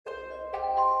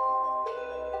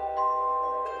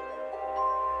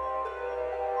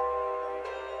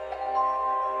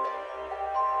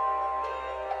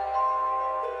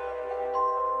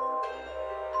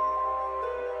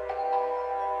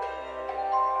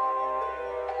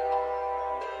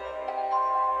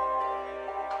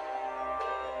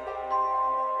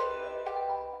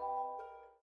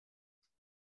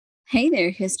Hey there,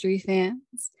 history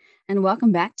fans, and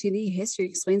welcome back to the History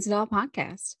Explains It All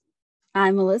podcast.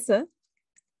 I'm Melissa.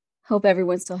 Hope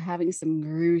everyone's still having some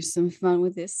gruesome fun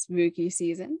with this spooky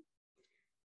season.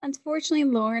 Unfortunately,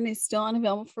 Lauren is still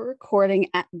unavailable for recording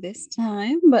at this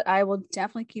time, but I will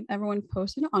definitely keep everyone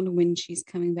posted on when she's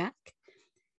coming back.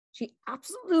 She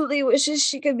absolutely wishes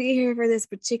she could be here for this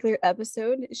particular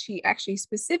episode. She actually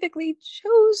specifically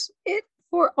chose it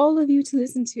for all of you to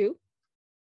listen to,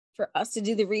 for us to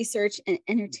do the research and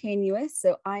entertain you with.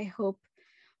 So I hope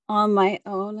on my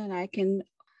own that I can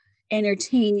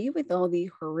entertain you with all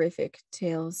the horrific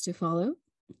tales to follow.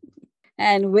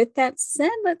 And with that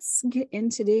said, let's get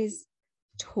into today's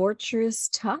torturous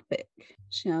topic,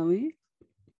 shall we?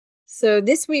 So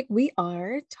this week we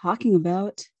are talking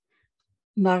about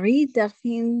Marie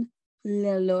Delphine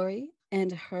LaLaurie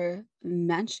and her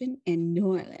mansion in New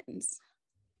Orleans.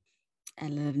 I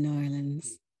love New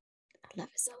Orleans. I love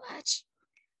it so much.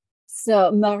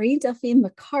 So Marie Delphine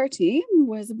McCarty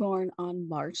was born on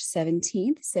March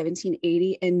 17th,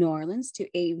 1780 in New Orleans to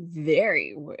a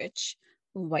very rich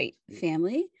white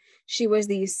family. She was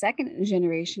the second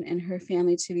generation in her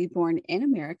family to be born in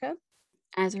America,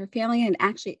 as her family had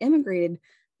actually immigrated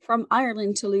from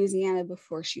Ireland to Louisiana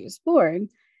before she was born.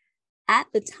 At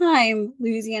the time,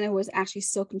 Louisiana was actually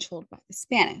still controlled by the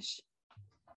Spanish.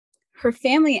 Her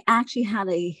family actually had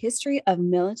a history of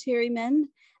military men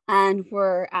and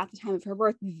were, at the time of her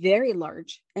birth, very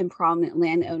large and prominent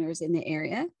landowners in the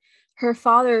area. Her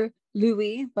father,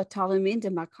 Louis Bartholomew de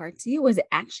McCarty, was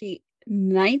actually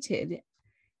knighted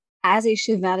as a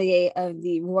chevalier of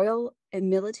the Royal and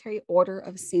Military Order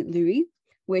of St. Louis,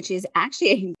 which is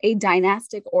actually a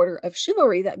dynastic order of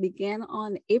chivalry that began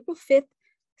on April 5th,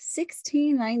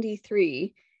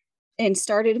 1693, and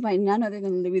started by none other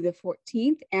than Louis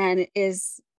XIV, and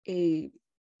is a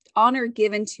honor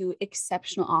given to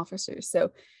exceptional officers. So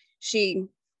she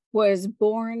was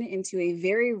born into a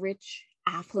very rich,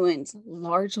 affluent,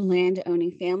 large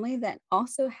land-owning family that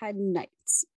also had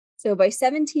knights. So by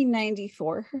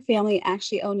 1794, her family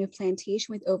actually owned a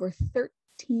plantation with over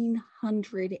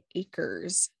 1,300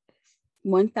 acres,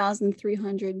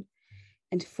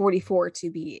 1,344 to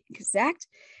be exact,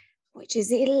 which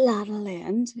is a lot of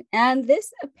land. And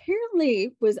this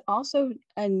apparently was also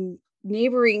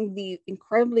neighboring the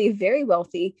incredibly very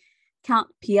wealthy Count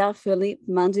Pierre-Philippe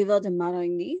Mandeville de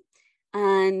Marigny.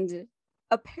 And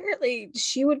apparently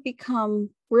she would become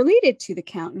related to the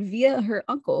Count via her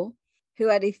uncle, who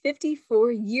had a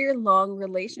 54-year-long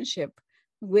relationship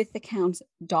with the Count's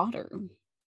daughter.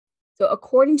 So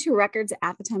according to records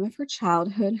at the time of her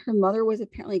childhood, her mother was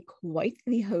apparently quite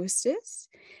the hostess,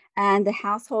 and the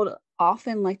household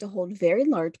often liked to hold very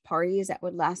large parties that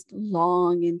would last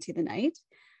long into the night.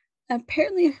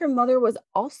 Apparently, her mother was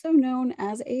also known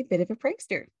as a bit of a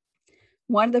prankster.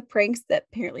 One of the pranks that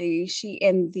apparently she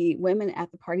and the women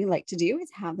at the party liked to do is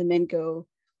have the men go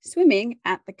swimming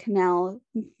at the canal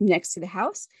next to the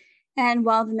house. And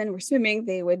while the men were swimming,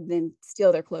 they would then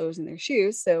steal their clothes and their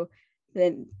shoes. So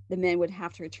then the men would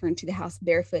have to return to the house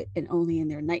barefoot and only in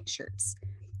their nightshirts,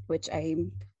 which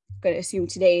I'm going to assume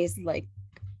today is like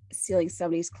stealing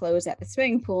somebody's clothes at the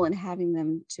swimming pool and having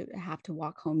them to have to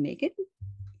walk home naked.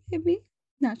 Maybe,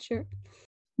 not sure.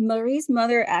 Marie's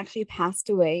mother actually passed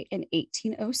away in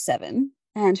 1807,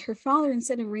 and her father,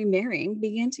 instead of remarrying,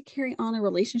 began to carry on a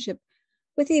relationship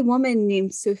with a woman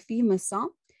named Sophie Masson.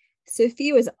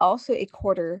 Sophie was also a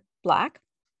quarter Black.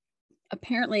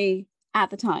 Apparently,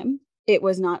 at the time, it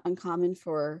was not uncommon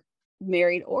for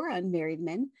married or unmarried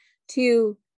men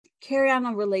to carry on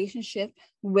a relationship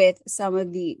with some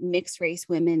of the mixed race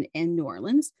women in New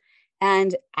Orleans.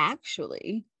 And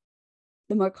actually,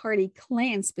 the McCarty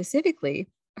clan specifically,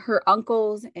 her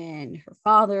uncles and her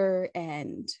father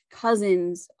and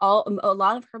cousins, a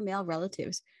lot of her male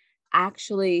relatives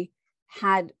actually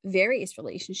had various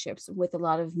relationships with a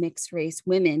lot of mixed race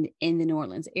women in the New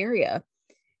Orleans area.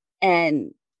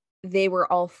 And they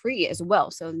were all free as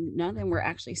well. So none of them were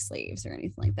actually slaves or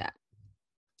anything like that.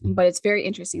 But it's very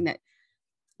interesting that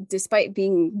despite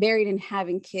being married and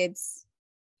having kids,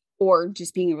 or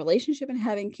just being in a relationship and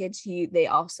having kids, they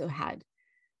also had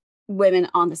women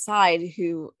on the side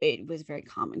who it was very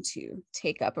common to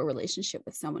take up a relationship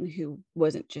with someone who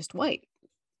wasn't just white.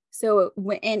 So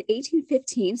in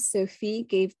 1815, Sophie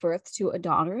gave birth to a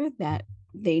daughter that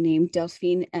they named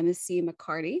Delphine Emissy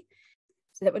McCarty.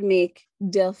 So that would make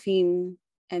Delphine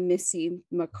Emissy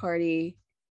McCarty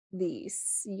the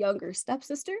younger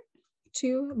stepsister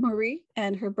to Marie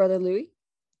and her brother Louis.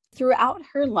 Throughout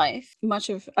her life, much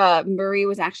of Marie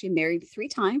was actually married 3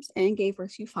 times and gave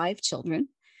birth to 5 children.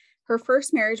 Her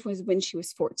first marriage was when she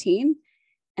was 14.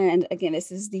 And again, this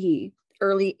is the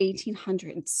early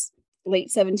 1800s, late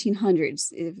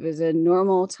 1700s. It was a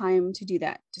normal time to do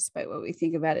that, despite what we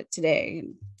think about it today.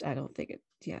 And I don't think it,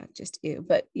 yeah, just ew.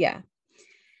 But yeah.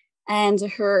 And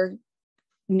her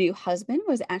new husband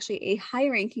was actually a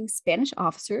high-ranking Spanish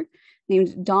officer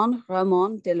named Don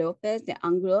Ramon de Lopez de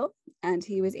Angulo, and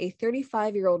he was a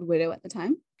 35-year-old widow at the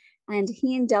time. And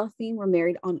he and Delphine were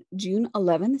married on June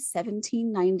 11th,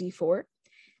 1794.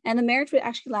 And the marriage would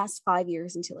actually last 5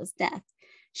 years until his death.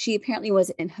 She apparently was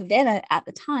in Havana at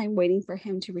the time, waiting for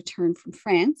him to return from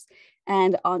France.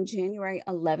 And on January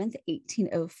 11th,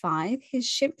 1805, his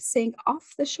ship sank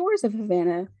off the shores of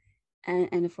Havana, and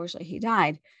unfortunately, he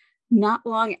died. Not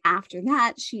long after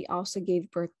that, she also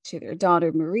gave birth to their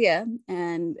daughter, Maria,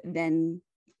 and then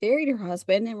buried her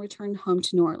husband and returned home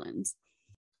to New Orleans.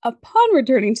 Upon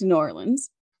returning to New Orleans,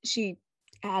 she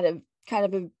had a kind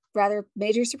of a rather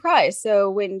major surprise. So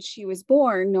when she was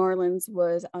born, New Orleans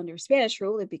was under Spanish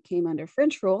rule. It became under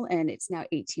French rule, and it's now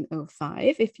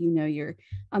 1805, if you know your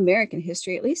American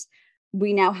history at least.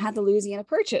 We now had the Louisiana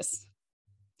Purchase.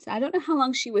 So I don't know how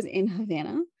long she was in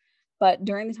Havana, but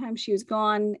during the time she was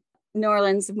gone, New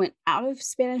Orleans went out of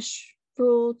Spanish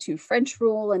rule to French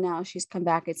rule, and now she's come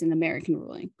back. It's an American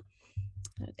ruling.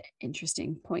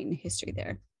 Interesting point in history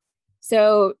there.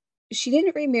 So she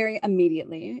didn't remarry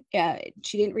immediately.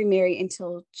 She didn't remarry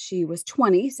until she was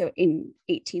 20, so in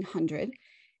 1800.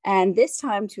 And this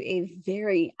time to a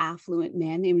very affluent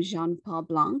man named Jean-Paul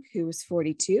Blanc, who was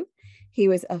 42. He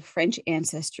was of French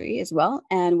ancestry as well,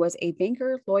 and was a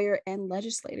banker, lawyer, and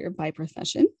legislator by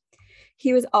profession.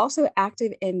 He was also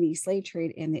active in the slave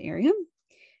trade in the area,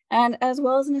 and as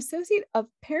well as an associate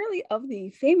apparently of the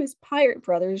famous pirate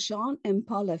brothers, Jean and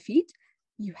Paul Lafitte.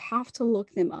 You have to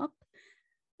look them up.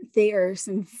 They are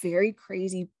some very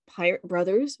crazy pirate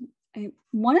brothers. I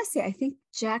want to say, I think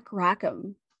Jack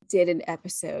Rackham did an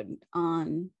episode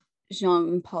on Jean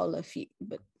and Paul Lafitte,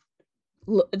 but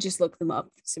just look them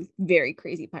up. Some very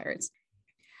crazy pirates.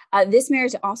 This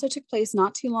marriage also took place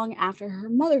not too long after her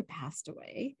mother passed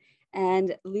away,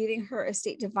 and leaving her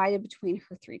estate divided between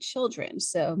her 3 children.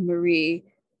 So Marie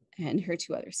and her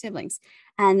 2 other siblings.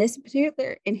 And this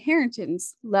particular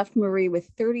inheritance left Marie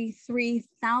with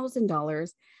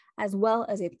 $33,000, as well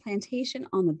as a plantation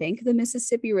on the bank of the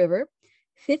Mississippi River,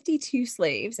 52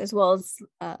 slaves, as well as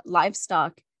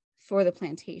livestock for the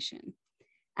plantation.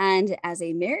 And as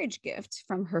a marriage gift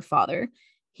from her father,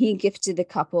 he gifted the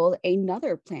couple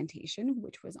another plantation,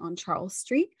 which was on Charles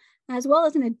Street, as well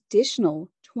as an additional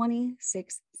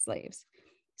 26 slaves.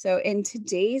 So in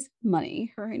today's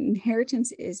money, her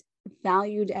inheritance is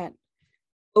valued at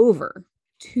over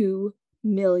 $2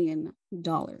 million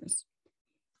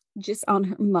just on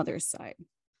her mother's side.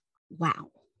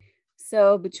 Wow.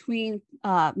 So between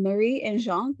Marie and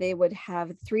Jean, they would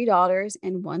have 3 daughters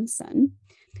and 1 son.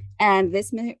 And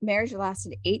this marriage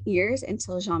lasted 8 years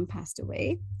until Jean passed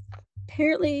away.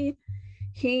 Apparently,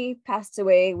 he passed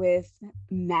away with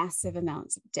massive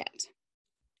amounts of debt.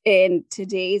 In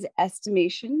today's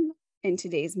estimation, in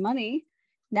today's money,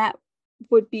 that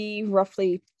would be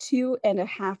roughly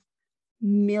 $2.5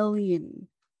 million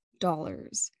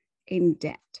in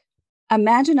debt.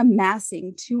 Imagine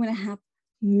amassing $2.5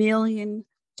 million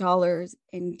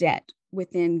in debt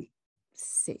within,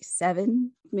 say,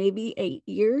 7, maybe 8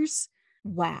 years.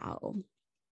 Wow.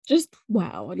 Just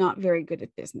wow. Not very good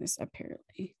at business,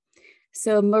 apparently.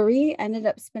 So Marie ended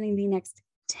up spending the next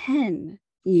 10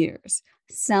 years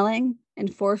selling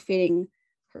and forfeiting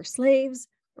her slaves,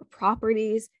 her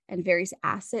properties, and various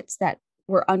assets that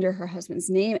were under her husband's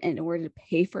name in order to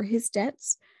pay for his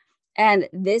debts. And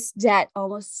this debt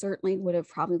almost certainly would have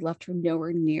probably left her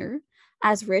nowhere near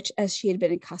as rich as she had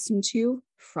been accustomed to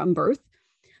from birth.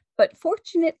 But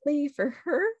fortunately for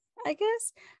her, I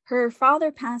guess, her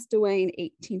father passed away in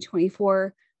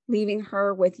 1824, leaving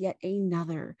her with yet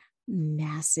another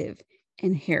massive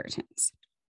inheritance.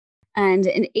 And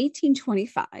in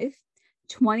 1825,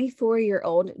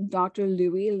 24-year-old Dr.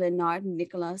 Louis Leonard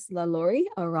Nicolas Lalaurie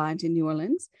arrived in New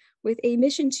Orleans with a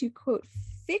mission to, quote,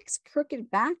 fix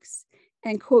crooked backs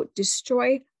and, quote,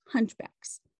 destroy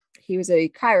hunchbacks. He was a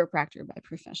chiropractor by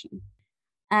profession.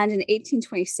 And in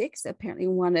 1826, apparently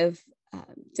one of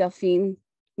Delphine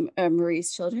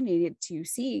Marie's children needed to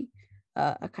see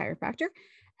a chiropractor.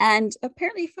 And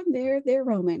apparently from there, their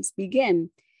romance began.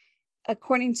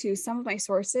 According to some of my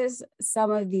sources,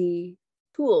 some of the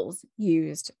tools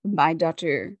used by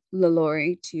Dr.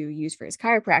 Lalaurie to use for his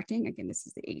chiropractic, again, this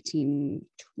is the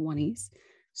 1820s,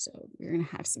 so we're going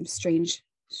to have some strange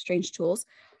tools.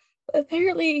 But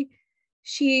apparently,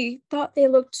 she thought they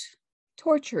looked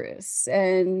torturous,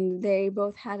 and they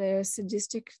both had a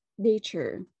sadistic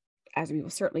nature, as we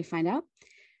will certainly find out.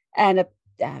 And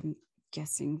I'm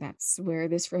guessing that's where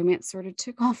this romance sort of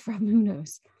took off from. Who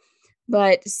knows?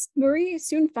 But Marie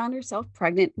soon found herself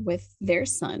pregnant with their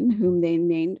son, whom they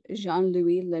named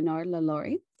Jean-Louis Léonard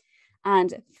Lalaurie.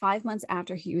 And 5 months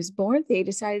after he was born, they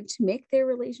decided to make their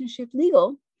relationship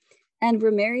legal and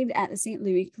were married at the St.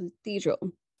 Louis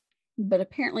Cathedral. But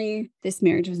apparently, this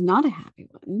marriage was not a happy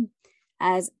one,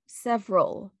 as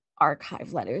several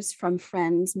archive letters from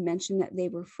friends mention that they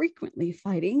were frequently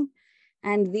fighting.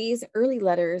 And these early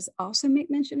letters also make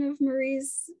mention of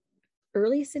Marie's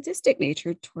early sadistic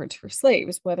nature towards her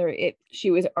slaves, whether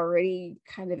she was already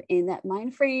kind of in that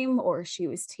mind frame or she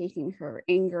was taking her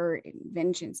anger and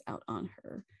vengeance out on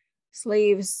her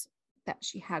slaves that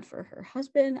she had for her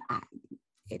husband.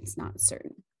 It's not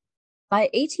certain. By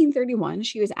 1831,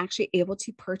 she was actually able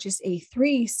to purchase a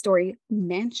 3-story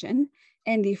mansion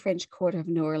in the French Court of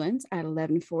New Orleans at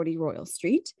 1140 Royal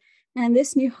Street. And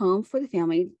this new home for the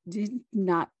family did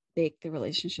not make the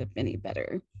relationship any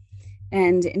better.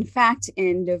 And in fact,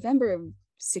 in November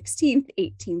 16th,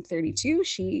 1832,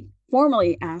 she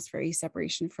formally asked for a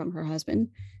separation from her husband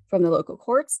from the local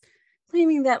courts,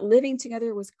 claiming that living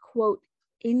together was, quote,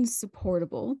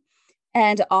 insupportable,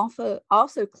 and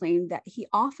also claimed that he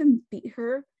often beat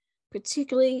her,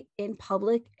 particularly in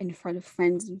public in front of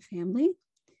friends and family.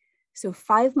 So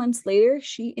 5 months later,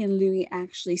 she and Louis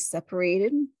actually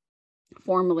separated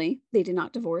formally. They did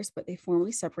not divorce, but they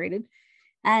formally separated.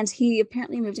 And he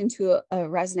apparently moved into a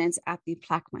residence at the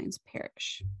Plaquemines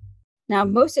parish. Now,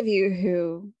 most of you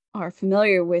who are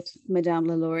familiar with Madame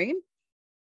Lalaurie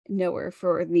know her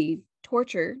for the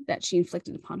torture that she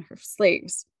inflicted upon her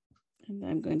slaves. And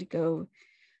I'm going to go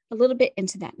a little bit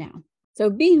into that now. So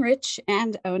being rich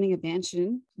and owning a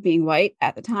mansion, being white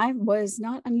at the time, was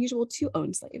not unusual to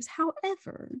own slaves.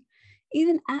 However,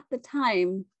 even at the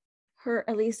time, her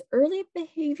at least early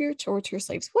behavior towards her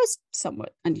slaves was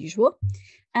somewhat unusual.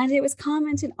 And it was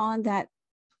commented on that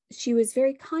she was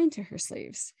very kind to her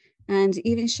slaves and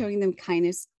even showing them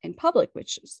kindness in public,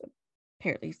 which is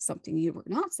apparently something you were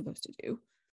not supposed to do.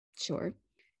 Sure.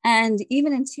 And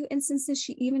even in 2 instances,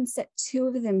 she even set 2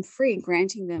 of them free,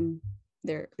 granting them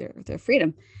their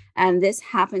freedom. And this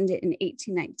happened in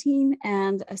 1819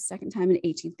 and a second time in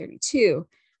 1832.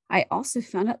 I also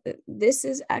found out that this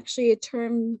is actually a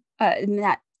term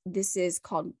that this is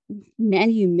called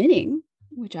manumitting,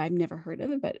 which I've never heard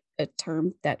of, but a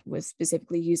term that was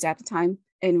specifically used at the time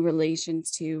in relation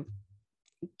to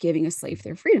giving a slave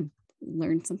their freedom.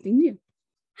 Learn something new.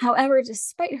 However,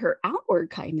 despite her outward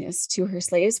kindness to her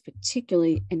slaves,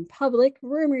 particularly in public,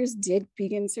 rumors did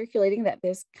begin circulating that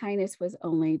this kindness was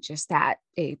only just that,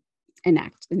 an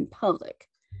act in public.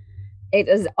 It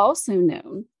is also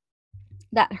known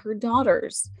that her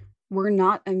daughters were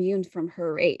not immune from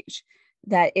her rage,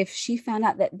 that if she found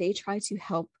out that they tried to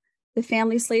help the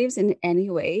family slaves in any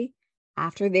way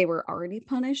after they were already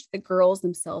punished, the girls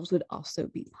themselves would also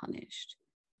be punished.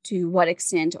 To what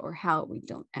extent or how, we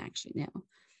don't actually know.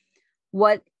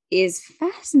 What is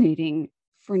fascinating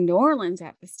for New Orleans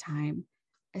at this time,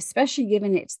 especially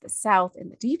given it's the South and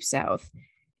the Deep South,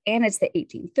 and it's the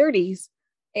 1830s,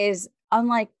 is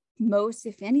unlike most,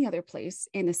 if any other place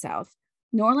in the South,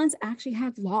 New Orleans actually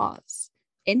had laws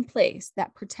in place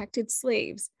that protected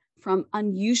slaves from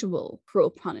unusual cruel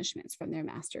punishments from their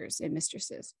masters and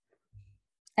mistresses.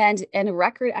 And a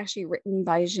record actually written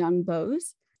by Jean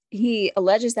Bose, he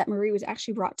alleges that Marie was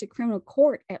actually brought to criminal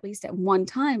court at least at one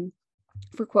time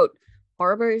for, quote,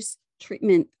 barbarous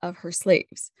treatment of her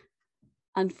slaves.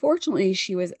 Unfortunately,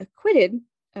 she was acquitted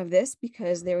of this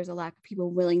because there was a lack of people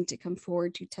willing to come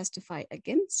forward to testify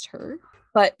against her.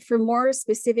 But for more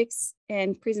specifics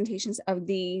and presentations of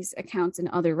these accounts and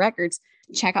other records,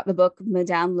 check out the book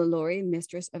Madame Lalaurie,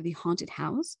 Mistress of the Haunted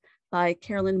House by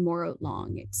Carolyn Morrow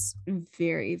Long. It's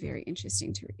very, very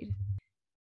interesting to read.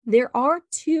 There are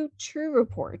 2 true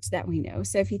reports that we know.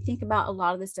 So if you think about a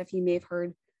lot of the stuff you may have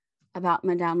heard about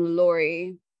Madame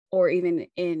Lalaurie, or even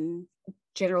in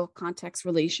general context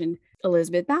relation,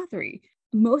 Elizabeth Bathory,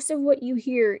 most of what you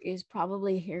hear is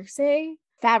probably hearsay,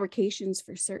 fabrications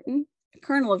for certain, a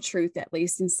kernel of truth, at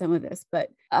least in some of this,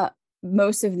 but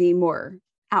most of the more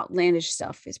outlandish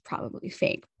stuff is probably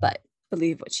fake, but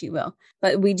believe what you will.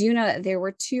 But we do know that there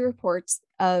were 2 reports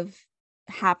of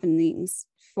happenings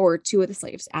for 2 of the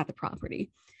slaves at the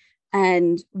property.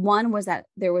 And one was that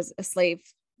there was a slave,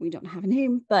 we don't have a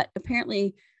name, but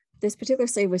apparently this particular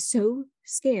slave was so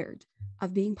scared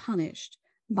of being punished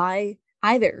by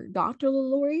either Dr.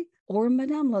 Lalaurie or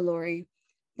Madame Lalaurie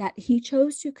that he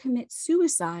chose to commit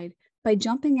suicide by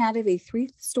jumping out of a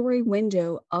 3-story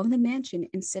window of the mansion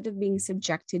instead of being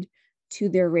subjected to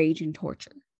their rage and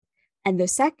torture. And the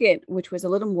second, which was a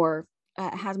little more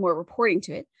has more reporting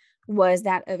to it, was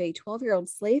that of a 12-year-old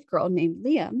slave girl named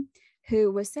Leah,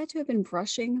 who was said to have been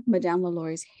brushing Madame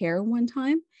LaLaure's hair one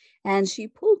time, and she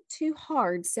pulled too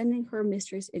hard, sending her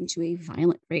mistress into a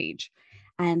violent rage.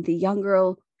 And the young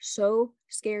girl, so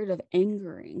scared of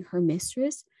angering her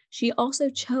mistress, she also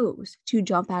chose to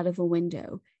jump out of a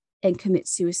window and commit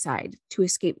suicide to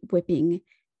escape whipping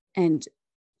and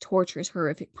torture's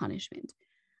horrific punishment.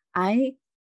 I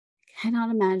cannot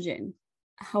imagine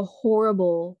how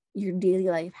horrible your daily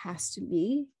life has to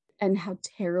be and how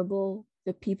terrible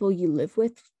the people you live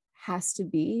with has to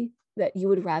be that you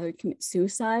would rather commit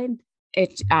suicide.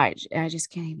 I just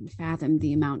can't even fathom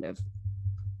the amount of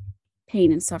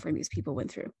pain and suffering these people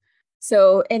went through.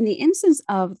 So in the instance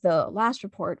of the last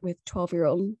report with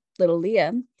 12-year-old little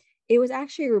Leah, it was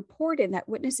actually reported that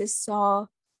witnesses saw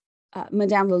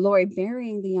Madame LaLaurie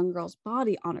burying the young girl's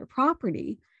body on her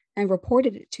property and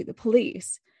reported it to the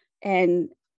police. And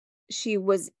she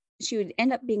would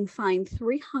end up being fined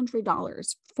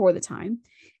 $300 for the time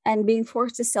and being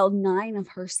forced to sell 9 of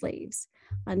her slaves.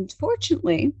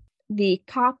 Unfortunately, the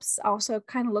cops also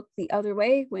kind of looked the other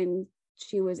way when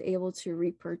she was able to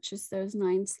repurchase those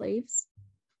 9 slaves.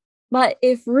 But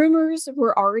if rumors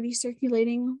were already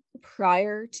circulating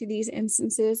prior to these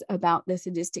instances about the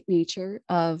sadistic nature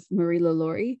of Marie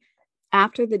LaLaurie,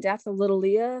 after the death of little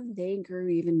Leah, they grew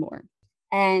even more.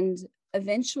 And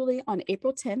eventually on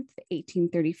April 10th,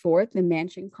 1834, the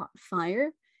mansion caught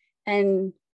fire.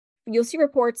 And you'll see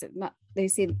reports that they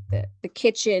say that the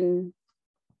kitchen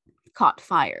caught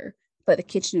fire, but the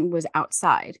kitchen was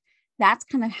outside. That's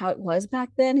kind of how it was back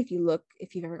then. If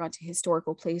you've ever gone to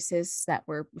historical places that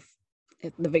were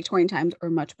the Victorian times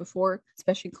or much before,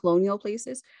 especially colonial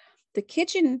places, the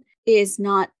kitchen is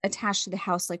not attached to the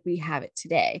house like we have it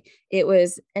today. It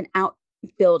was an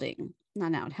outbuilding, not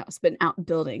an outhouse, but an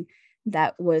outbuilding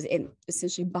that was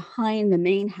essentially behind the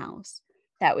main house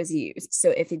that was used. So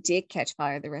if it did catch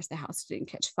fire, the rest of the house didn't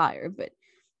catch fire, but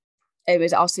it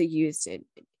was also used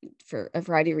for a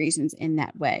variety of reasons in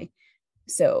that way.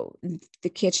 So the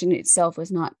kitchen itself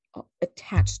was not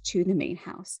attached to the main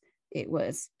house. It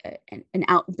was an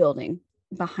outbuilding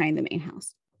behind the main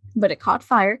house. But it caught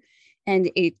fire in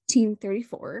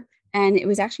 1834. And it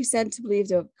was actually said to believe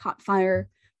to have caught fire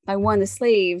by one of the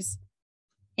slaves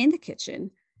in the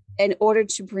kitchen in order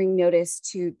to bring notice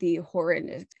to the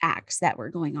horrendous acts that were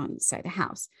going on inside the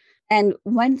house. And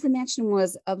when the mansion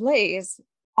was ablaze,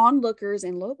 onlookers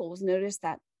and locals noticed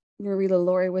that Marie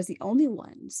LaLaurie was the only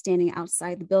one standing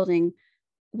outside the building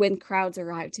when crowds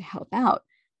arrived to help out.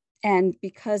 And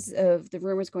because of the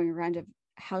rumors going around of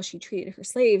how she treated her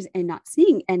slaves and not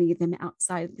seeing any of them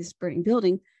outside this burning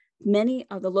building, many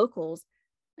of the locals,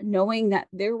 knowing that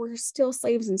there were still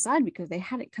slaves inside because they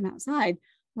hadn't come outside,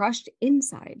 rushed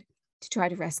inside to try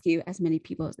to rescue as many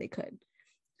people as they could.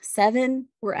 7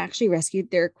 were actually rescued,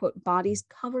 their quote bodies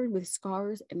covered with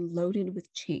scars and loaded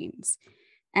with chains.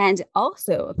 And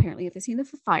also, apparently, at the scene of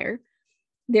the fire,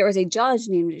 there was a judge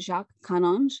named Jacques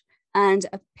Canonge, and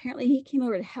apparently he came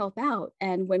over to help out.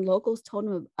 And when locals told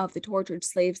him of the tortured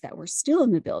slaves that were still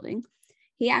in the building,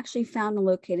 he actually found and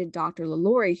located Dr.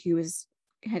 LaLaurie, who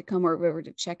had come over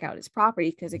to check out his property,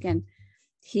 because again,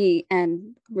 he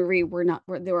and Marie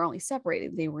they were only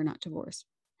separated. They were not divorced.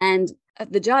 And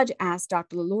the judge asked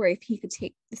Dr. LaLaurie if he could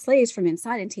take the slaves from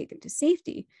inside and take them to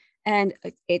safety. And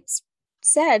it's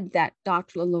said that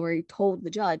Dr. LaLaurie told the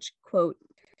judge, quote,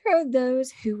 "There are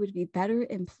those who would be better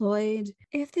employed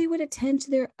if they would attend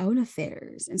to their own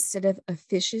affairs instead of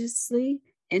officiously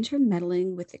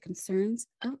intermeddling with the concerns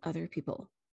of other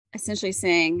people." Essentially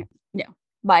saying, no,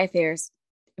 my affairs,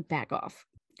 back off.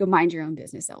 Go mind your own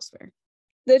business elsewhere.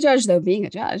 The judge, though, being a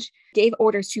judge, gave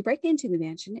orders to break into the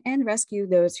mansion and rescue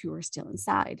those who were still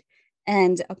inside.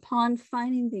 And upon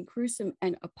finding the gruesome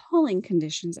and appalling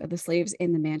conditions of the slaves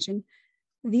in the mansion,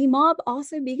 the mob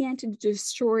also began to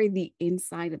destroy the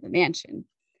inside of the mansion.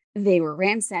 They were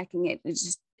ransacking it,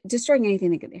 just destroying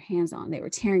anything they could get their hands on. They were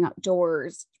tearing out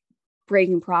doors,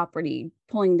 breaking property,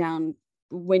 pulling down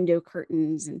window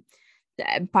curtains. And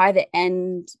by the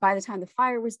time the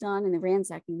fire was done and the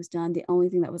ransacking was done, the only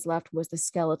thing that was left was the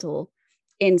skeletal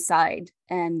inside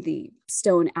and the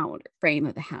stone out frame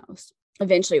of the house.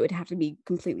 Eventually, it would have to be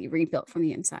completely rebuilt from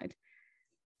the inside.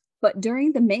 But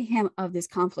during the mayhem of this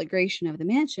conflagration of the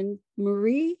mansion,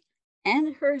 Marie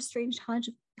and her estranged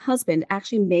husband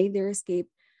actually made their escape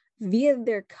via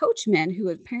their coachman, who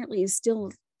apparently is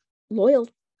still loyal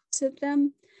to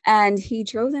them. And he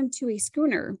drove them to a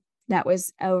schooner that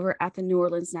was over at the New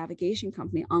Orleans Navigation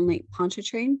Company on Lake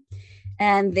Pontchartrain.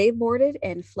 And they boarded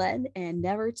and fled and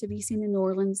never to be seen in New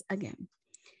Orleans again.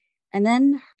 And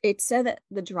then it said that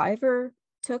the driver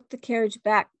took the carriage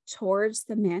back towards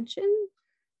the mansion.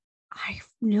 I have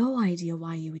no idea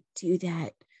why you would do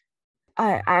that.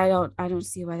 I don't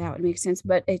see why that would make sense,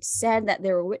 but it's said that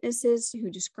there were witnesses who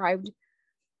described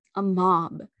a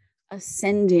mob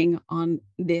ascending on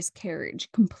this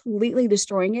carriage, completely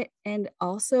destroying it and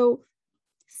also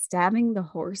stabbing the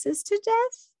horses to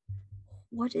death.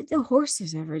 What did the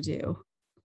horses ever do?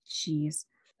 Jeez.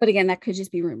 But again, that could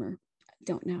just be rumor. I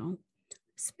don't know.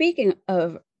 Speaking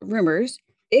of rumors,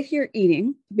 if you're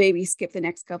eating, maybe skip the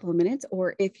next couple of minutes,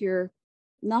 or if you're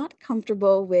not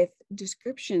comfortable with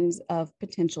descriptions of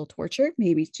potential torture,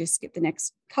 maybe just skip the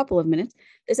next couple of minutes.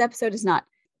 This episode is not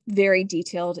very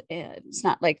detailed. It's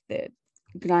not like the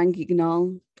Grand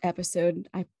Guignol episode.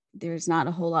 There's not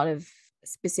a whole lot of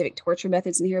specific torture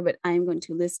methods in here, but I am going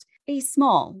to list a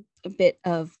small bit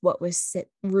of what was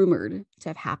rumored to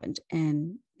have happened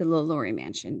in the LaLaurie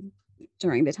mansion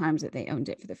during the times that they owned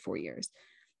it for the 4 years.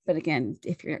 But again,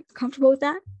 if you're comfortable with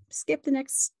that, skip the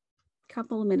next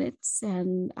couple of minutes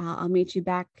and I'll meet you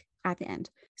back at the end.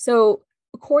 So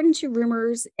according to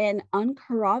rumors and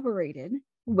uncorroborated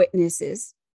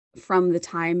witnesses from the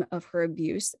time of her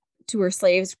abuse to her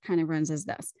slaves, kind of runs as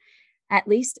thus. At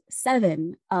least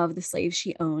 7 of the slaves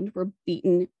she owned were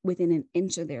beaten within an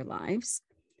inch of their lives.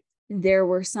 There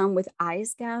were some with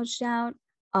eyes gouged out.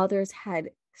 Others had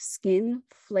skin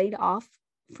flayed off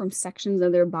from sections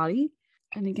of their body.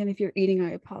 And again, if you're eating,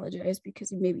 I apologize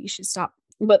because maybe you should stop.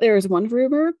 But there is one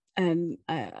rumor, and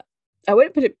I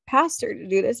wouldn't put it past her to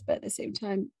do this, but at the same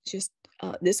time, just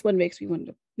this one makes me want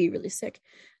to be really sick.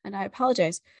 And I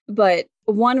apologize. But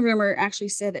one rumor actually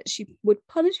said that she would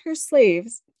punish her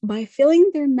slaves by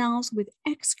filling their mouths with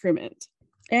excrement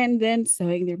and then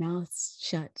sewing their mouths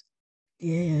shut.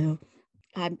 Yeah.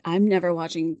 I'm never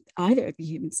watching either of the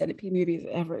Human Centipede movies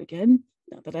ever again.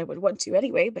 Not that I would want to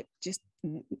anyway, but just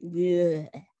yeah.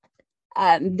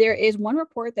 There is one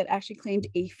report that actually claimed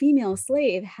a female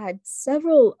slave had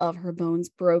several of her bones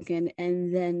broken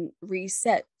and then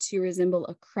reset to resemble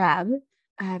a crab.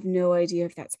 I have no idea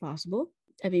if that's possible.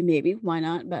 I mean, maybe, why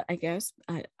not? But I guess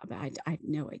I have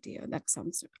no idea. That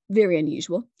sounds very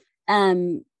unusual.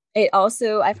 It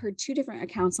also, I've heard 2 different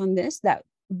accounts on this. That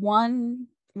one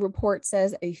report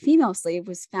says a female slave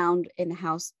was found in the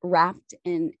house wrapped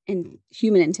in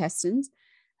human intestines.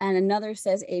 And another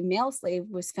says a male slave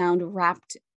was found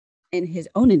wrapped in his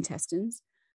own intestines.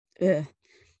 Ugh.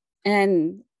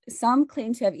 And some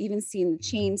claim to have even seen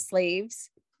chained slaves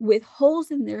with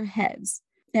holes in their heads.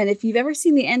 And if you've ever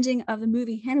seen the ending of the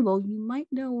movie Hannibal, you might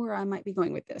know where I might be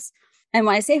going with this. And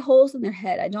when I say holes in their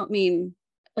head, I don't mean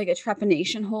like a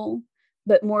trepanation hole,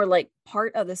 but more like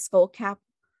part of the skull cap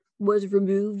was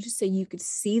removed so you could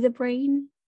see the brain,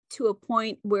 to a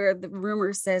point where the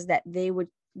rumor says that they would,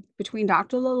 between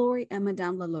Dr. LaLaurie and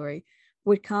Madame LaLaurie,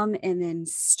 would come and then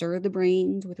stir the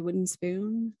brains with a wooden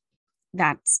spoon.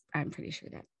 I'm pretty sure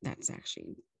that's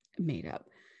actually made up.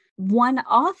 One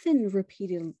often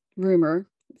repeated rumor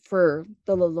for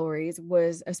the LaLauries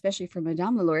was, especially for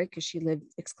Madame LaLaurie, because she lived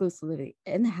exclusively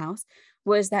in the house,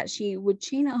 was that she would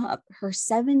chain up her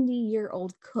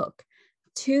 70-year-old cook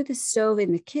to the stove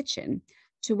in the kitchen,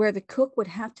 to where the cook would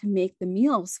have to make the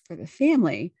meals for the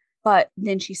family, but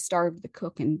then she starved the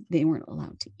cook and they weren't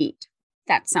allowed to eat.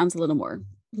 That sounds a little more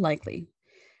likely.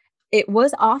 It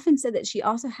was often said that she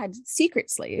also had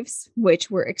secret slaves, which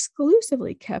were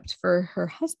exclusively kept for her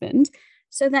husband,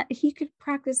 so that he could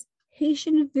practice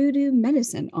Haitian voodoo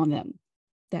medicine on them.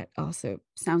 That also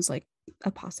sounds like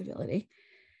a possibility.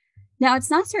 Now,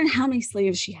 it's not certain how many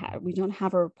slaves she had. We don't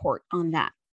have a report on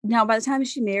that. Now, by the time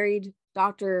she married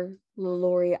Dr.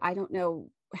 LaLaurie, I don't know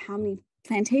how many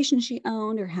plantations she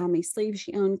owned or how many slaves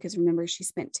she owned, because remember, she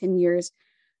spent 10 years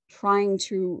trying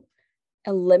to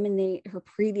eliminate her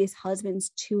previous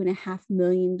husband's $2.5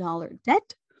 million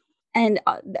debt. And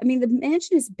I mean, the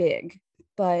mansion is big,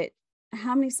 but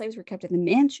how many slaves were kept in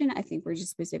the mansion? I think we're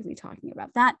just specifically talking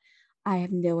about that. I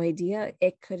have no idea.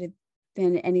 It could have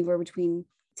been anywhere between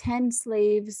 10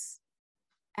 slaves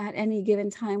at any given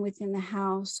time within the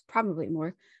house, probably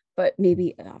more, but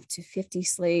maybe up to 50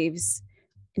 slaves,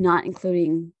 not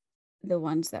including the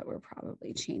ones that were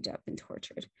probably chained up and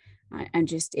tortured.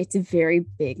 It's a very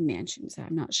big mansion, so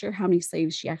I'm not sure how many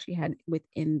slaves she actually had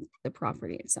within the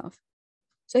property itself.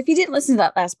 So if you didn't listen to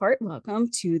that last part, welcome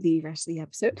to the rest of the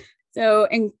episode. So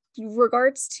in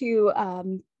regards to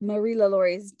Marie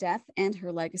LaLaurie's death and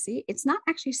her legacy, it's not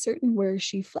actually certain where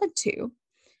she fled to,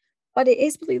 but it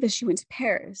is believed that she went to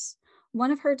Paris.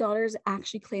 One of her daughters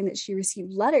actually claimed that she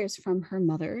received letters from her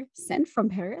mother sent from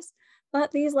Paris,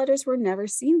 but these letters were never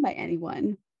seen by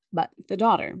anyone but the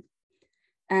daughter.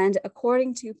 And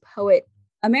according to poet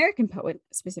American poet,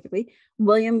 specifically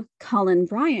William Cullen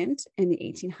Bryant in the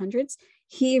 1800s,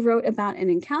 he wrote about an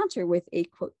encounter with a,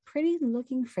 quote, pretty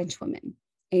looking Frenchwoman,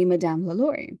 a Madame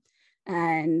Lalaurie.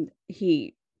 And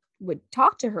he would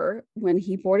talk to her when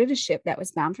he boarded a ship that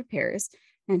was bound for Paris.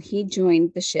 And he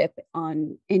joined the ship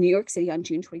in New York City on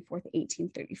June 24th,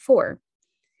 1834.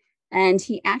 And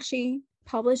he actually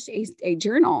published a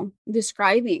journal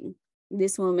describing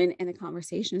this woman and the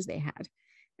conversations they had.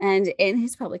 And in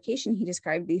his publication, he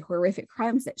described the horrific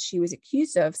crimes that she was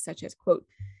accused of, such as, quote,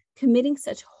 committing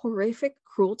such horrific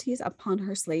cruelties upon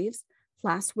her slaves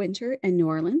last winter in New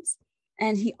Orleans.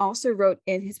 And he also wrote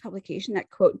in his publication that,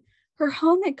 quote, her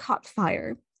home had caught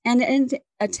fire, and in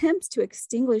attempts to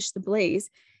extinguish the blaze,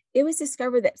 it was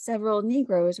discovered that several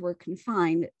Negroes were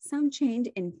confined, some chained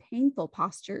in painful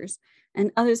postures,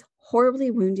 and others horribly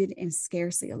wounded and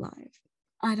scarcely alive.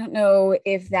 I don't know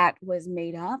if that was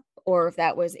made up or if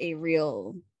that was a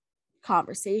real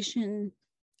conversation.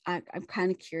 I'm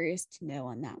kind of curious to know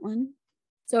on that one.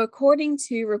 So according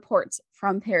to reports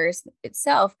from Paris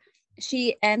itself,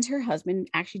 she and her husband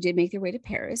actually did make their way to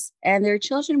Paris, and their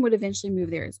children would eventually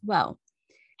move there as well.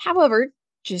 However,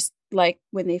 just like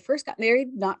when they first got married,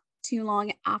 not too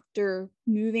long after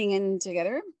moving in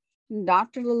together,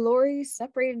 Dr. Lalaurie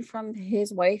separated from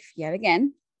his wife yet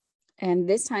again. And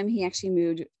this time he actually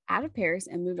moved out of Paris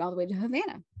and moved all the way to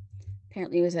Havana.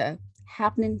 Apparently it was a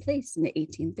happening place in the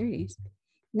 1830s.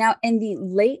 Now, in the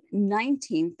late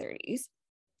 1930s,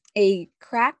 a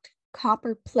cracked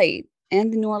copper plate in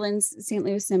the New Orleans St.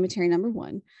 Louis Cemetery No.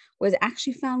 1 was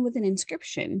actually found with an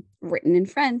inscription written in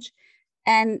French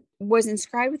and was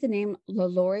inscribed with the name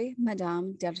Lalaurie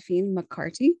Madame Delphine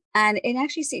McCarty. And it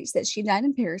actually states that she died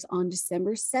in Paris on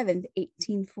December 7th,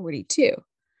 1842.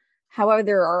 However,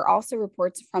 there are also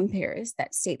reports from Paris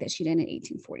that state that she died in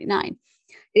 1849.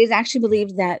 It is actually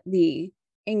believed that the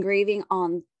engraving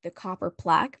on the copper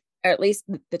plaque, or at least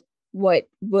what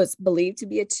was believed to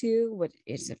be a 2, what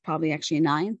is probably actually a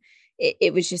 9,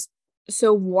 it was just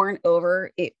so worn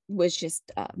over, it was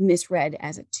just misread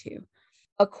as a 2.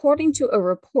 According to a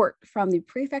report from the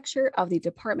prefecture of the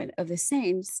Department of the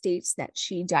Seine, states that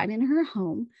she died in her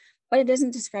home, but it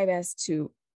doesn't describe as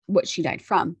to what she died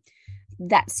from.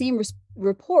 That same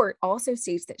report also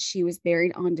states that she was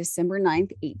buried on December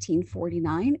 9th,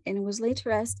 1849, and was laid to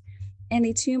rest in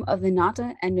the tomb of the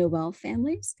Nata and Noel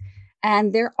families.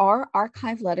 And there are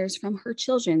archived letters from her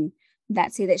children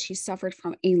that say that she suffered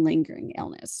from a lingering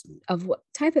illness. Of what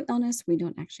type of illness, we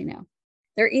don't actually know.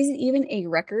 There is even a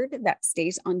record that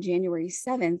states on January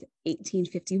 7th,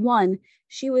 1851,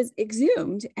 she was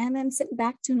exhumed and then sent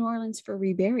back to New Orleans for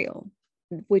reburial,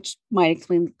 which might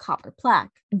explain the copper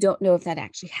plaque. Don't know if that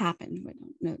actually happened. We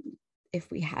don't know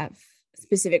if we have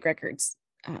specific records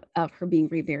of her being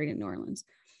reburied in New Orleans.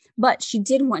 But she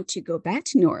did want to go back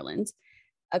to New Orleans.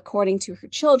 According to her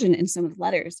children in some of the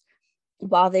letters,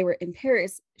 while they were in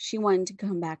Paris, she wanted to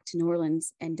come back to New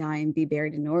Orleans and die and be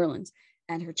buried in New Orleans.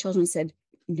 And her children said,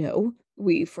 no,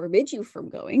 we forbid you from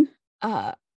going.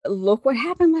 Look what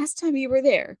happened last time you were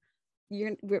there.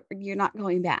 You're not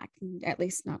going back, at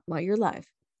least not while you're alive.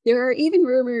 There are even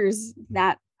rumors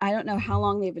that I don't know how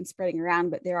long they've been spreading around,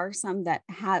 but there are some that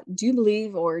do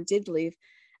believe or did believe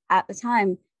at the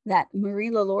time that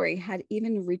Marie Lalaurie had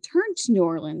even returned to New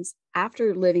Orleans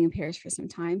after living in Paris for some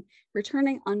time,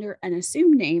 returning under an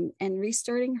assumed name and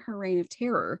restarting her reign of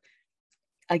terror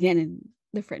again in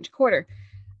the French Quarter.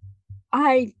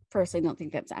 I personally don't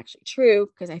think that's actually true,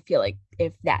 because I feel like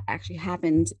if that actually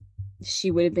happened, she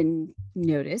would have been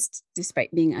noticed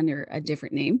despite being under a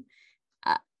different name.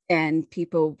 And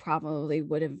people probably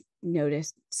would have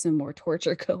noticed some more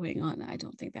torture going on. I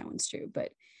don't think that one's true,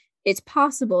 but it's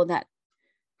possible that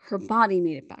her body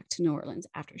made it back to New Orleans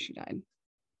after she died.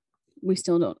 We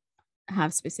still don't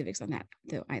have specifics on that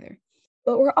though either.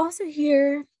 But we're also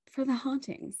here for the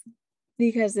hauntings,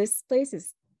 because this place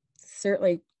is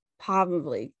certainly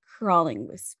probably crawling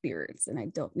with spirits, and I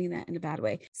don't mean that in a bad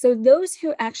way. So those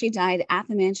who actually died at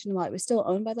the mansion while it was still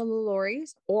owned by the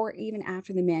Lalauries, or even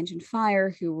after the mansion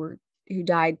fire, who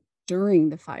died during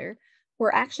the fire,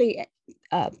 were actually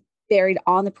buried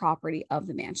on the property of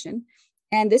the mansion.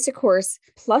 And this, of course,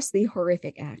 plus the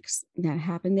horrific acts that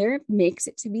happened there, makes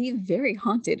it to be very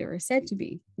haunted, or said to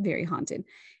be very haunted.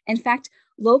 In fact,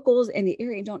 locals in the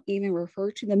area don't even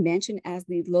refer to the mansion as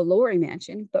the Lalaurie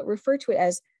Mansion, but refer to it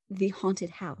as the haunted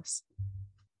house.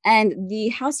 And the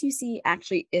house you see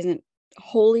actually isn't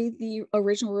wholly the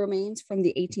original remains from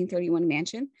the 1831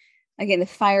 mansion. Again, the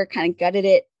fire kind of gutted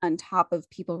it on top of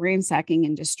people ransacking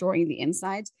and destroying the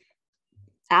insides.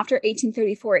 After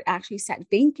 1834, it actually sat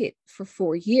vacant for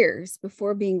 4 years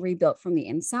before being rebuilt from the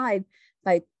inside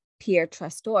by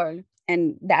Pietrastor,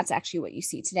 and that's actually what you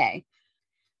see today.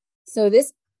 So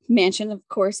this mansion, of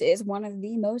course, is one of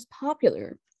the most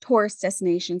popular tourist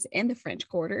destinations in the French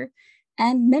Quarter,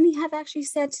 and many have actually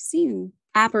said to seen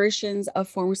apparitions of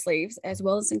former slaves, as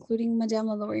well as including Madame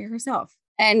LaLaurie herself.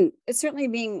 And it's certainly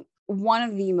being one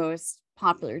of the most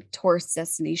popular tourist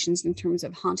destinations in terms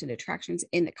of haunted attractions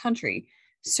in the country,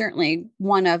 certainly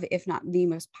one of, if not the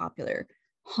most popular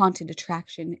haunted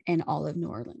attraction in all of New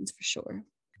Orleans for sure.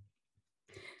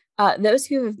 Those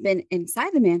who have been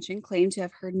inside the mansion claim to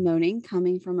have heard moaning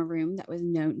coming from a room that was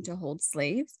known to hold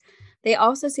slaves. They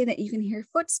also say that you can hear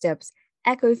footsteps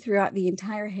echo throughout the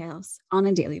entire house on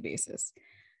a daily basis.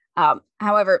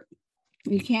 However,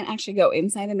 you can't actually go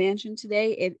inside the mansion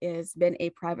today. It has been a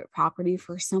private property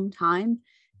for some time,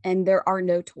 and there are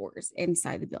no tours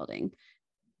inside the building.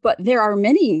 But there are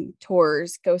many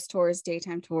tours, ghost tours,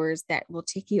 daytime tours that will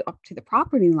take you up to the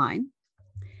property line.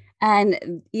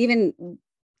 And even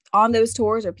on those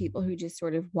tours, or people who just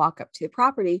sort of walk up to the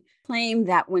property, claim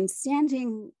that when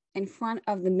standing in front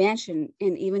of the mansion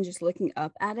and even just looking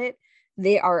up at it,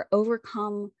 they are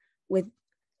overcome with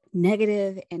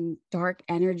negative and dark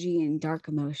energy and dark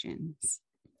emotions.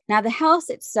 Now, the house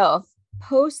itself,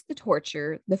 post the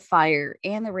torture, the fire,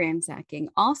 and the ransacking,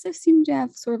 also seemed to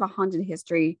have sort of a haunted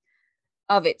history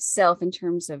of itself in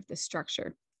terms of the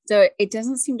structure. So it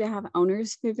doesn't seem to have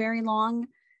owners for very long.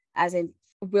 As I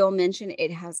will mention,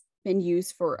 it has been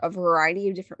used for a variety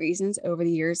of different reasons over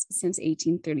the years since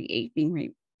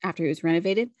 1838, after it was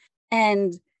renovated.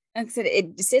 And like I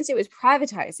said, since it was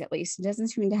privatized, at least, it doesn't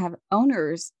seem to have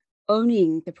owners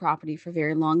owning the property for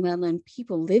very long, let alone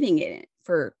people living in it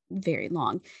for very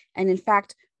long. And in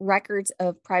fact, records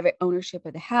of private ownership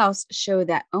of the house show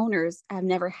that owners have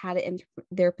never had it in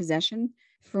their possession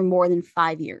for more than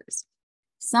 5 years.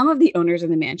 Some of the owners of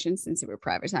the mansion, since it were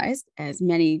privatized, as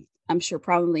many I'm sure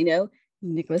probably know,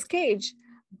 Nicolas Cage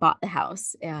bought the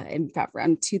house in fact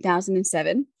around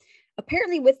 2007,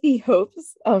 apparently with the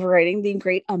hopes of writing the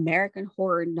great American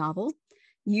horror novel,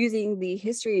 using the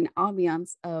history and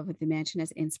ambiance of the mansion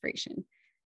as inspiration.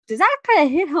 Does that kind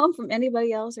of hit home from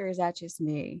anybody else, or is that just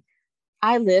me?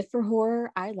 I live for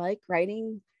horror. I like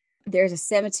writing. There's a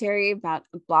cemetery about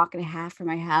a block and a half from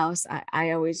my house.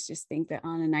 I always just think that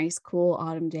on a nice, cool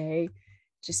autumn day,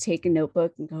 just take a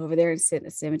notebook and go over there and sit in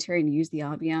the cemetery and use the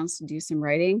ambiance to do some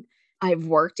writing. I've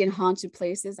worked in haunted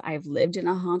places. I've lived in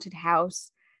a haunted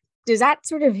house. Does that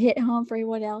sort of hit home for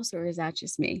anyone else, or is that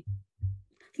just me?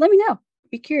 Let me know.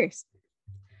 Be curious.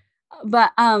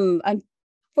 But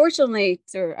unfortunately,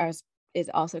 as is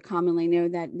also commonly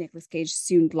known, that Nicolas Cage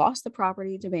soon lost the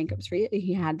property to bankruptcy.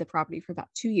 He had the property for about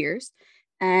 2 years.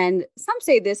 And some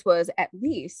say this was at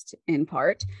least in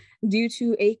part due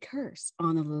to a curse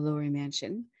on the LaLaurie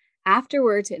mansion.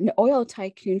 Afterwards, an oil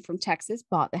tycoon from Texas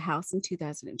bought the house in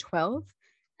 2012.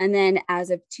 And then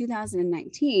as of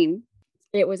 2019,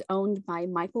 it was owned by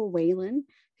Michael Whalen,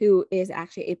 who is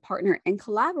actually a partner and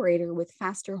collaborator with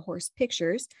Faster Horse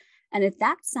Pictures. And if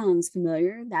that sounds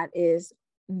familiar, that is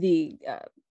the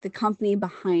company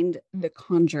behind The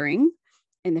Conjuring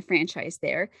and the franchise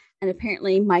there. And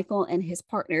apparently Michael and his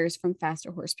partners from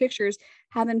Faster Horse Pictures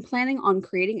have been planning on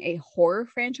creating a horror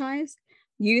franchise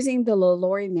using the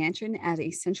LaLaurie mansion as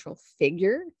a central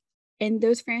figure in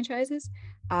those franchises.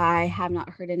 I have not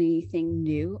heard anything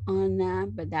new on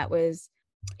that, but that was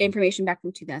information back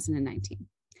from 2019.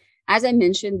 As I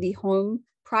mentioned, the home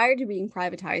prior to being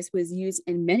privatized was used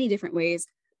in many different ways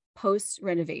post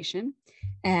renovation,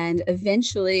 and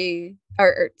eventually,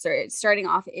 starting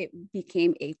off, it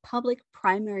became a public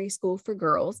primary school for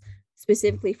girls,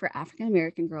 specifically for African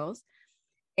American girls,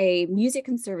 a music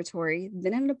conservatory,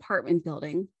 then an apartment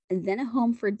building, and then a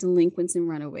home for delinquents and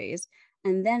runaways,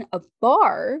 and then a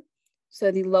bar. So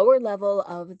the lower level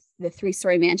of the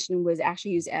 3-story mansion was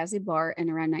actually used as a bar in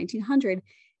around 1900,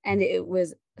 and it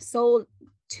was sold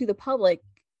to the public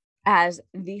as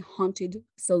the Haunted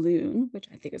Saloon, which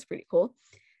I think is pretty cool.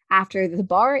 After the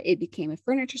bar, it became a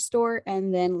furniture store,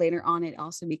 and then later on, it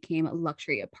also became a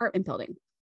luxury apartment building.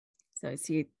 So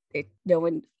see, no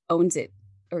one owns it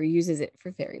or uses it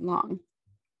for very long.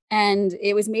 And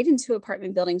it was made into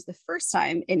apartment buildings the first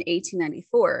time in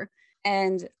 1894.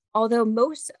 And although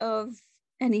most of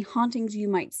any hauntings you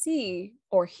might see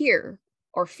or hear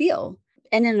or feel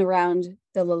in and around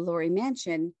the LaLaurie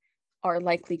mansion are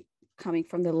likely coming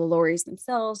from the LaLauries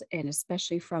themselves, and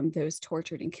especially from those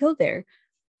tortured and killed there,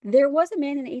 there was a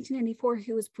man in 1894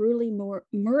 who was brutally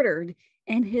murdered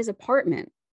in his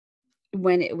apartment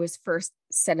when it was first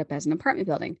set up as an apartment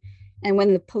building. And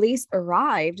when the police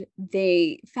arrived,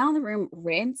 they found the room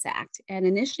ransacked and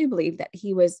initially believed that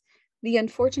he was the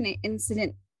unfortunate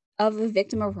incident of a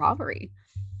victim of robbery.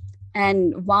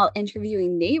 And while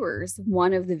interviewing neighbors,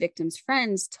 one of the victim's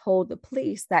friends told the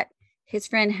police that his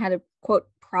friend had a quote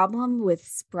problem with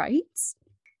sprites.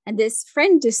 And this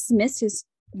friend dismissed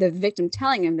the victim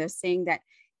telling him this, saying that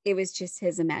it was just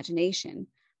his imagination.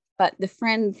 But the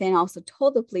friend then also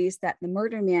told the police that the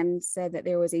murder man said that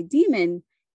there was a demon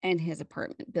in his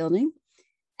apartment building,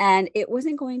 and it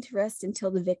wasn't going to rest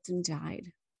until the victim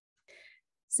died.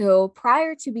 So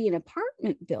prior to being an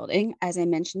apartment building, as I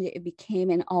mentioned, it became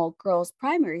an all-girls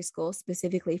primary school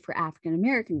specifically for African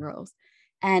American girls.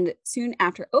 And soon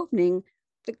after opening,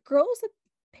 the girls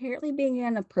apparently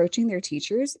began approaching their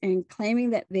teachers and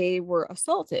claiming that they were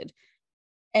assaulted,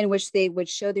 in which they would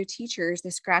show their teachers the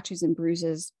scratches and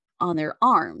bruises on their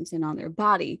arms and on their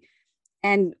body.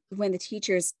 And when the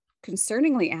teachers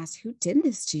concerningly asked, "Who did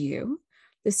this to you?"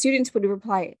 the students would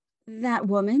reply, "That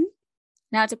woman."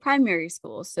 Now it's a primary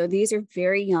school, so these are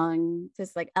very young.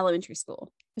 This is like elementary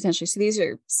school, essentially. So these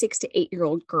are 6 to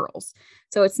 8-year-old girls.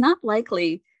 So it's not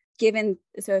likely given.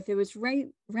 So if it was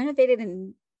renovated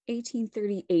in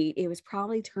 1838, it was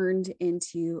probably turned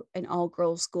into an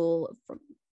all-girls school from,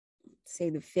 say,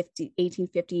 the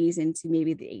 1850s into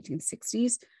maybe the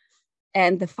 1860s.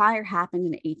 And the fire happened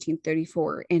in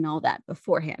 1834 and all that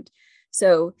beforehand.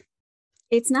 So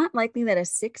it's not likely that a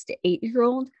 6 to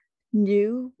 8-year-old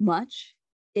knew much,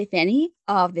 if any,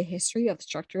 of the history of the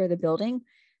structure of the building.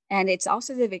 And it's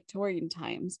also the Victorian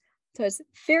times. So it's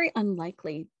very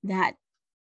unlikely that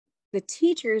the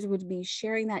teachers would be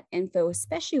sharing that info,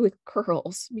 especially with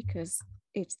girls, because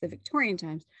it's the Victorian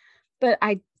times. But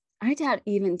I doubt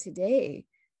even today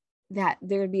that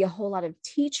there would be a whole lot of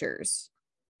teachers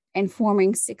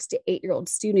informing 6 to 8-year-old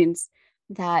students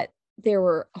that there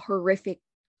were horrific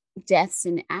deaths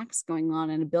and acts going on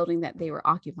in a building that they were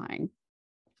occupying.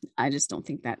 I just don't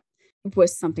think that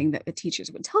was something that the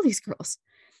teachers would tell these girls.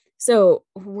 So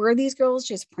were these girls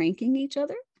just pranking each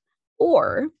other?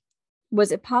 Or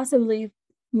was it possibly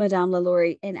Madame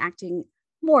LaLaurie enacting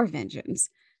more vengeance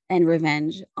and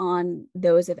revenge on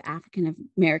those of African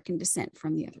American descent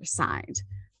from the other side?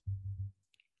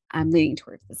 I'm leaning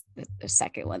towards the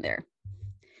second one there.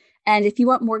 And if you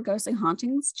want more ghostly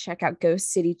hauntings, check out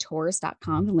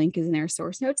ghostcitytours.com. The link is in their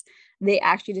source notes. They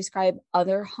actually describe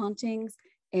other hauntings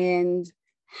and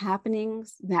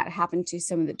happenings that happened to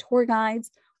some of the tour guides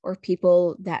or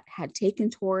people that had taken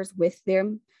tours with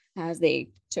them as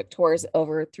they took tours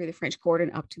over through the French Quarter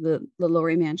and up to the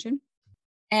LaLaurie Mansion.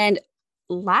 And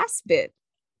last bit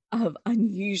of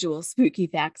unusual spooky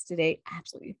facts today,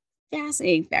 absolutely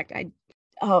fascinating fact.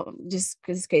 Just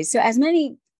because, okay, so as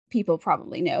many people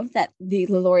probably know that the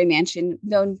LaLaurie Mansion,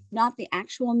 though not the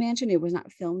actual mansion, it was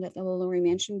not filmed at the LaLaurie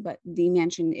Mansion, but the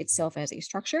mansion itself as a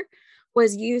structure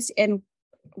was used in,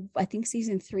 I think,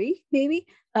 season 3, maybe,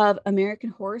 of American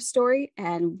Horror Story,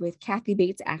 and with Kathy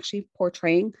Bates actually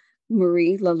portraying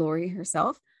Marie LaLaurie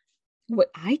herself. What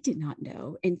I did not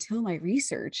know until my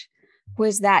research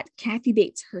was that Kathy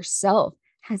Bates herself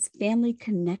has family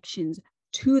connections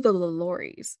to the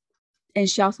LaLauries. And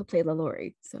she also played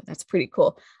LaLaurie, so that's pretty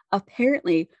cool.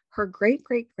 Apparently, her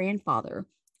great-great-grandfather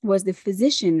was the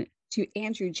physician to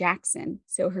Andrew Jackson.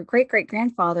 So her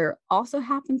great-great-grandfather also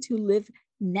happened to live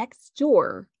next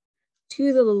door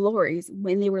to the LaLauries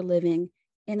when they were living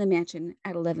in the mansion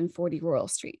at 1140 Royal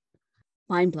Street.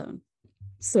 Mind blown.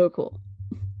 So cool.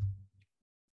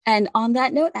 And on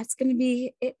that note, that's going to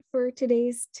be it for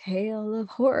today's tale of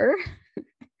horror.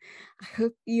 I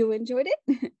hope you enjoyed it.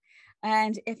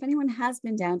 And if anyone has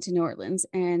been down to New Orleans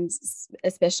and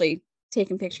especially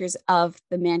taken pictures of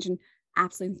the mansion,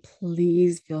 absolutely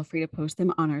please feel free to post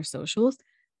them on our socials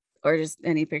or just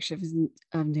any pictures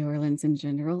of New Orleans in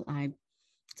general.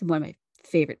 It's one of my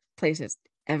favorite places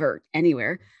ever,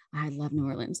 anywhere. I love New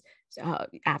Orleans. So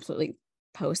absolutely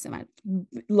post them.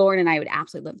 Lauren and I would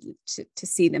absolutely love to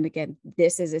see them again.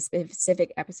 This is a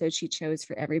specific episode she chose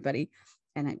for everybody.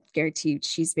 And I guarantee you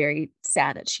she's very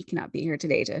sad that she cannot be here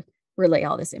today to relay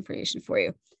all this information for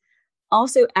you.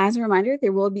 Also, as a reminder,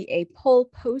 there will be a poll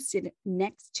posted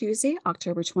next Tuesday,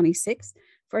 October 26th,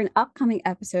 for an upcoming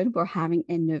episode we're having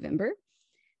in November.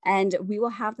 And we will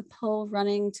have the poll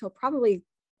running till probably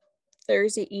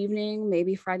Thursday evening,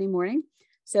 maybe Friday morning.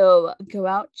 So go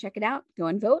out, check it out, go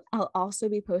and vote. I'll also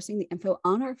be posting the info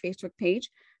on our Facebook page.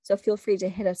 So feel free to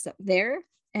hit us up there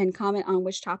and comment on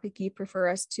which topic you prefer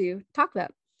us to talk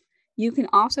about. You can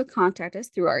also contact us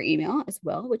through our email as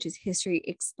well, which is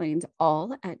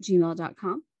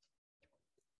historyexplainedall@gmail.com.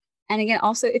 And again,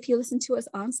 also, if you listen to us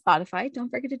on Spotify, don't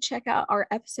forget to check out our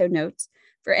episode notes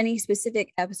for any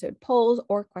specific episode polls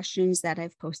or questions that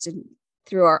I've posted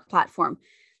through our platform.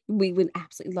 We would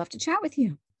absolutely love to chat with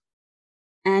you.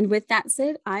 And with that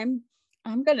said, I'm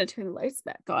gonna turn the lights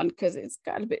back on because it's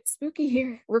got a bit spooky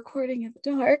here recording in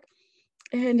the dark.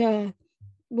 And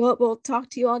we'll talk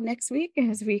to you all next week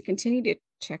as we continue to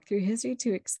check through history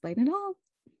to explain it all.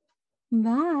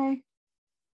 Bye.